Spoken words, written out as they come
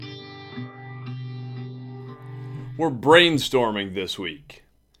We're brainstorming this week.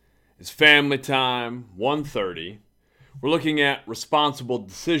 It's family time, 1:30. We're looking at responsible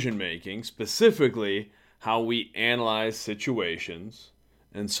decision making, specifically how we analyze situations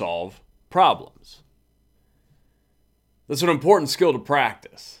and solve problems. That's an important skill to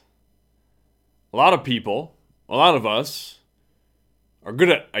practice. A lot of us, are good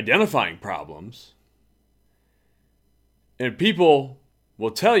at identifying problems, and people will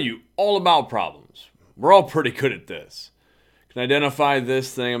tell you all about problems. We're all pretty good at this. I can identify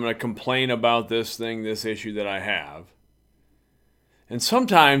this thing, I'm going to complain about this thing, this issue that I have. And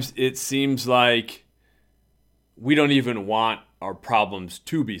sometimes it seems like we don't even want our problems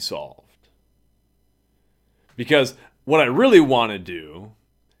to be solved. Because what I really want to do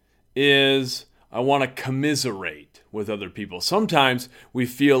is I want to commiserate with other people. Sometimes we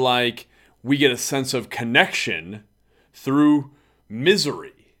feel like we get a sense of connection through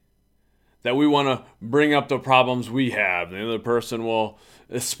misery. That we want to bring up the problems we have. The other person will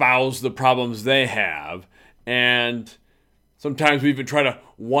espouse the problems they have. And sometimes we even try to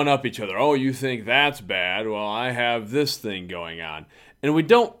one-up each other. Oh, you think that's bad? Well, I have this thing going on. And we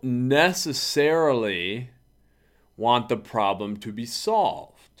don't necessarily want the problem to be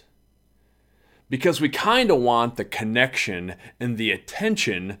solved. Because we kind of want the connection and the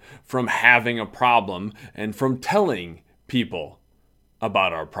attention from having a problem and from telling people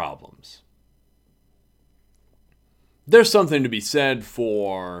about our problems. There's something to be said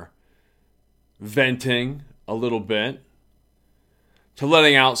for venting a little bit, to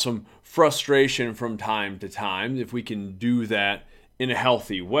letting out some frustration from time to time, if we can do that in a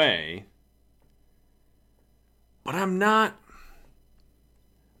healthy way. But I'm not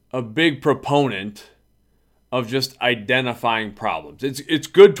a big proponent of just identifying problems. It's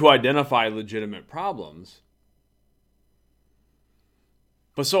good to identify legitimate problems,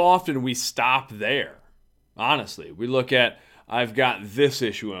 but so often we stop there. Honestly, we look at, I've got this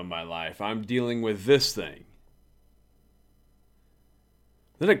issue in my life. I'm dealing with this thing.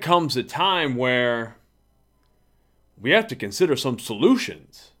 Then it comes a time where we have to consider some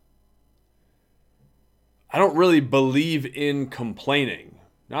solutions. I don't really believe in complaining.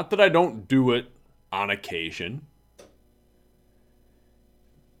 Not that I don't do it on occasion.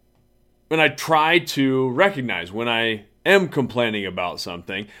 And I try to recognize when I am complaining about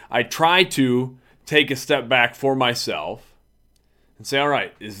something, I try to take a step back for myself and say, all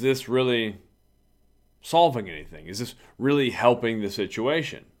right, is this really solving anything? Is this really helping the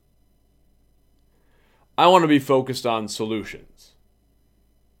situation? I want to be focused on solutions.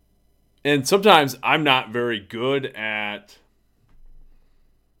 And sometimes I'm not very good at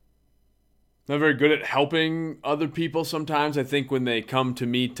helping other people sometimes. I think when they come to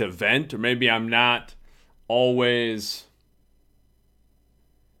me to vent, or maybe I'm not always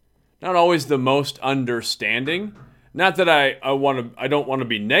the most understanding. Not that I don't want to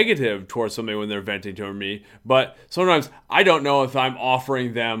be negative towards somebody when they're venting to me, but sometimes I don't know if I'm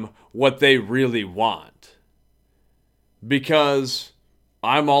offering them what they really want. Because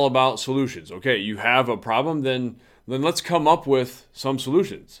I'm all about solutions. Okay, you have a problem, then let's come up with some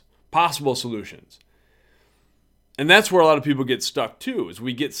solutions, possible solutions. And that's where a lot of people get stuck too, is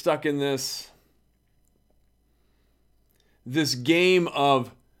we get stuck in this game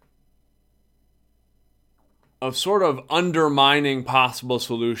of sort of undermining possible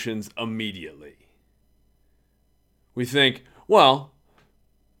solutions immediately. We think, well,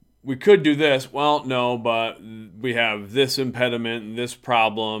 we could do this. Well, no, but we have this impediment and this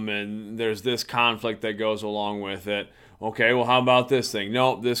problem, and there's this conflict that goes along with it. Okay, well, how about this thing?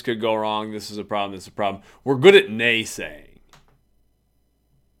 No, this could go wrong. This is a problem. This is a problem. We're good at naysaying.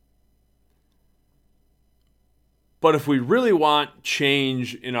 But if we really want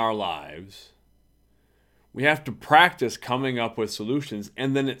change in our lives, we have to practice coming up with solutions,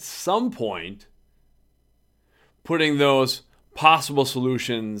 and then at some point, putting those possible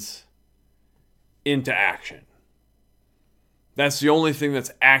solutions into action. That's the only thing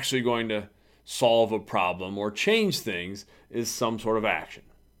that's actually going to solve a problem or change things, is some sort of action.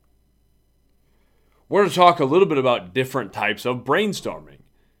 We're going to talk a little bit about different types of brainstorming.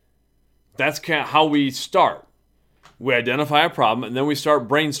 That's kind of how we start. We identify a problem, and then we start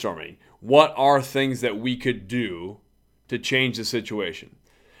brainstorming. What are things that we could do to change the situation?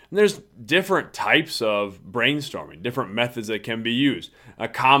 And there's different types of brainstorming, different methods that can be used. A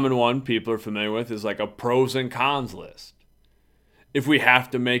common one people are familiar with is like a pros and cons list. If we have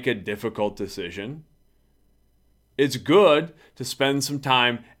to make a difficult decision, it's good to spend some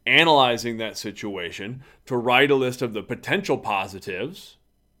time analyzing that situation, to write a list of the potential positives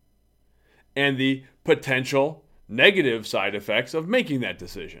and the potential negative side effects of making that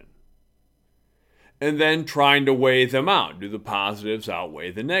decision. and then trying to weigh them out. Do the positives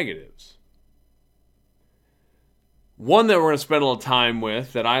outweigh the negatives? One that we're going to spend a little time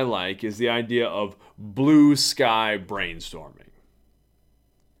with that I like is the idea of blue sky brainstorming.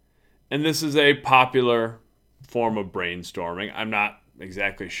 And this is a popular form of brainstorming. I'm not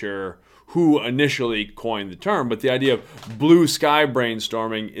exactly sure who initially coined the term, but the idea of blue sky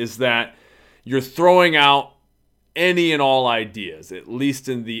brainstorming is that you're throwing out any and all ideas, at least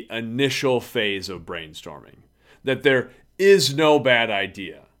in the initial phase of brainstorming. That there is no bad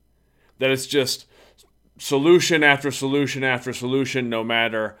idea. That it's just solution after solution after solution, no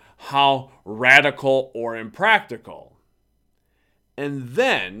matter how radical or impractical. And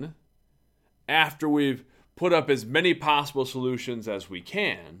then, after we've put up as many possible solutions as we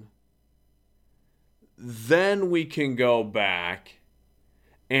can, then we can go back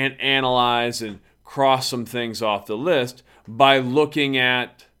and analyze and cross some things off the list by looking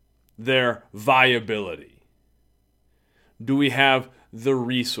at their viability. Do we have the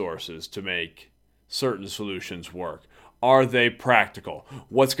resources to make certain solutions work? Are they practical?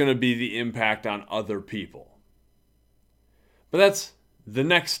 What's going to be the impact on other people? But that's the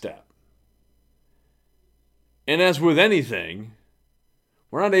next step. And as with anything,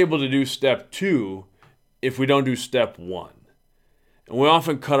 we're not able to do step 2 if we don't do step 1. And we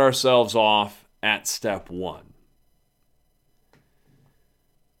often cut ourselves off at step 1.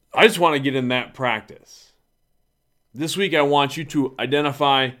 I just want to get in that practice. This week I want you to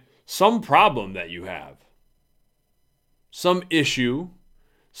identify some problem that you have, some issue,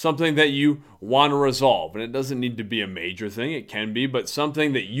 something that you want to resolve. And it doesn't need to be a major thing, it can be, but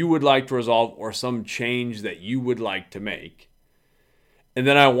something that you would like to resolve or some change that you would like to make. And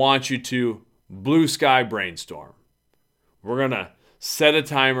then I want you to blue sky brainstorm. We're going to set a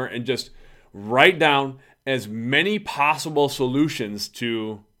timer and just write down as many possible solutions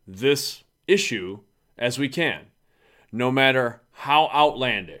to this issue as we can, no matter how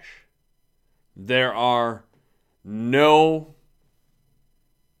outlandish. There are no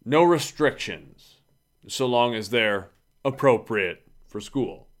restrictions so long as they're appropriate for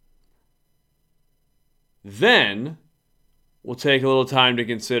school. Then we'll take a little time to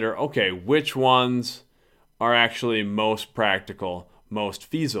consider, okay, which ones are actually most practical, most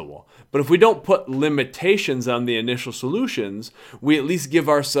feasible. But if we don't put limitations on the initial solutions, we at least give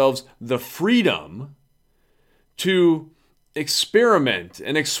ourselves the freedom to experiment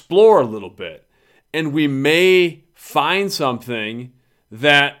and explore a little bit. And we may find something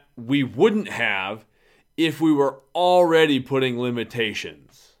that we wouldn't have if we were already putting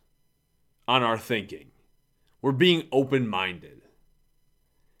limitations on our thinking. We're being open-minded.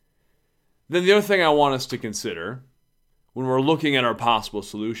 Then the other thing I want us to consider when we're looking at our possible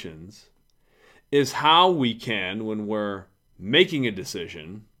solutions is how we can, when we're making a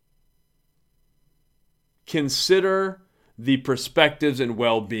decision, consider the perspectives and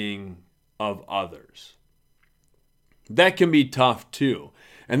well-being of others. That can be tough too.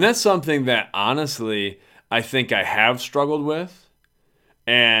 And that's something that honestly I think I have struggled with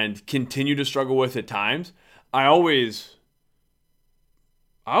and continue to struggle with at times. I always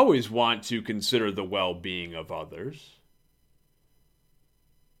want to consider the well-being of others.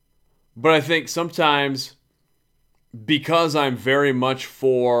 But I think sometimes because I'm very much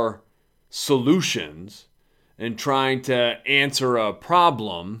for solutions and trying to answer a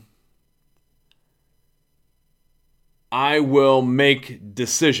problem, I will make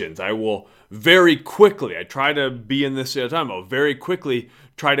decisions. I will very quickly, I try to be in this time, I'll very quickly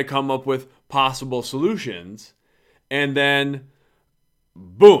try to come up with possible solutions. And then,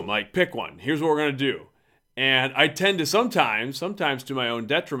 boom, like pick one. Here's what we're going to do. And I tend to sometimes to my own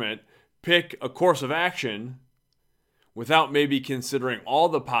detriment, pick a course of action without maybe considering all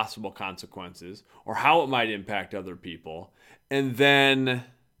the possible consequences or how it might impact other people. And then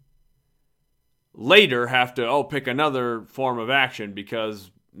later have to pick another form of action because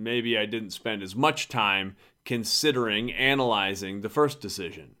maybe I didn't spend as much time considering, analyzing the first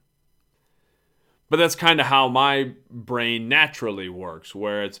decision. But that's kind of how my brain naturally works,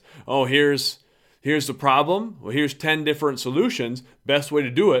 where it's, here's the problem. Well, here's 10 different solutions. Best way to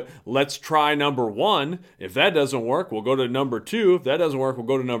do it. Let's try number 1. If that doesn't work, we'll go to number 2. If that doesn't work, we'll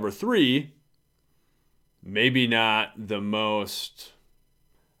go to number 3. Maybe not the most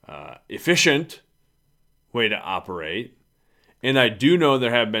efficient way to operate. And I do know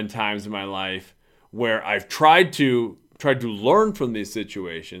there have been times in my life where I've tried to learn from these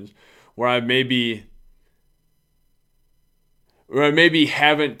situations, where I maybe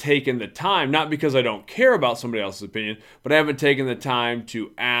haven't taken the time, not because I don't care about somebody else's opinion, but I haven't taken the time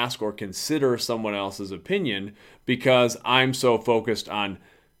to ask or consider someone else's opinion because I'm so focused on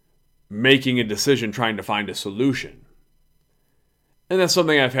making a decision, trying to find a solution. And that's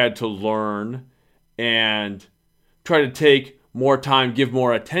something I've had to learn and try to take more time, give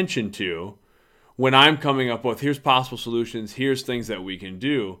more attention to when I'm coming up with, here's possible solutions, here's things that we can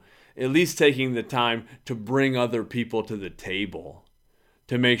do. At least taking the time to bring other people to the table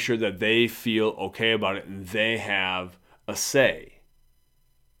to make sure that they feel okay about it and they have a say.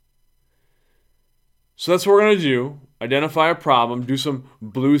 So that's what we're going to do. Identify a problem, do some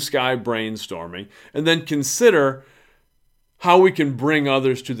blue sky brainstorming, and then consider how we can bring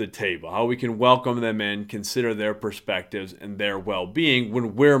others to the table, how we can welcome them in, consider their perspectives and their well-being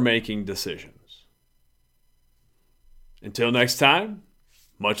when we're making decisions. Until next time,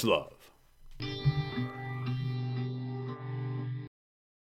 much love.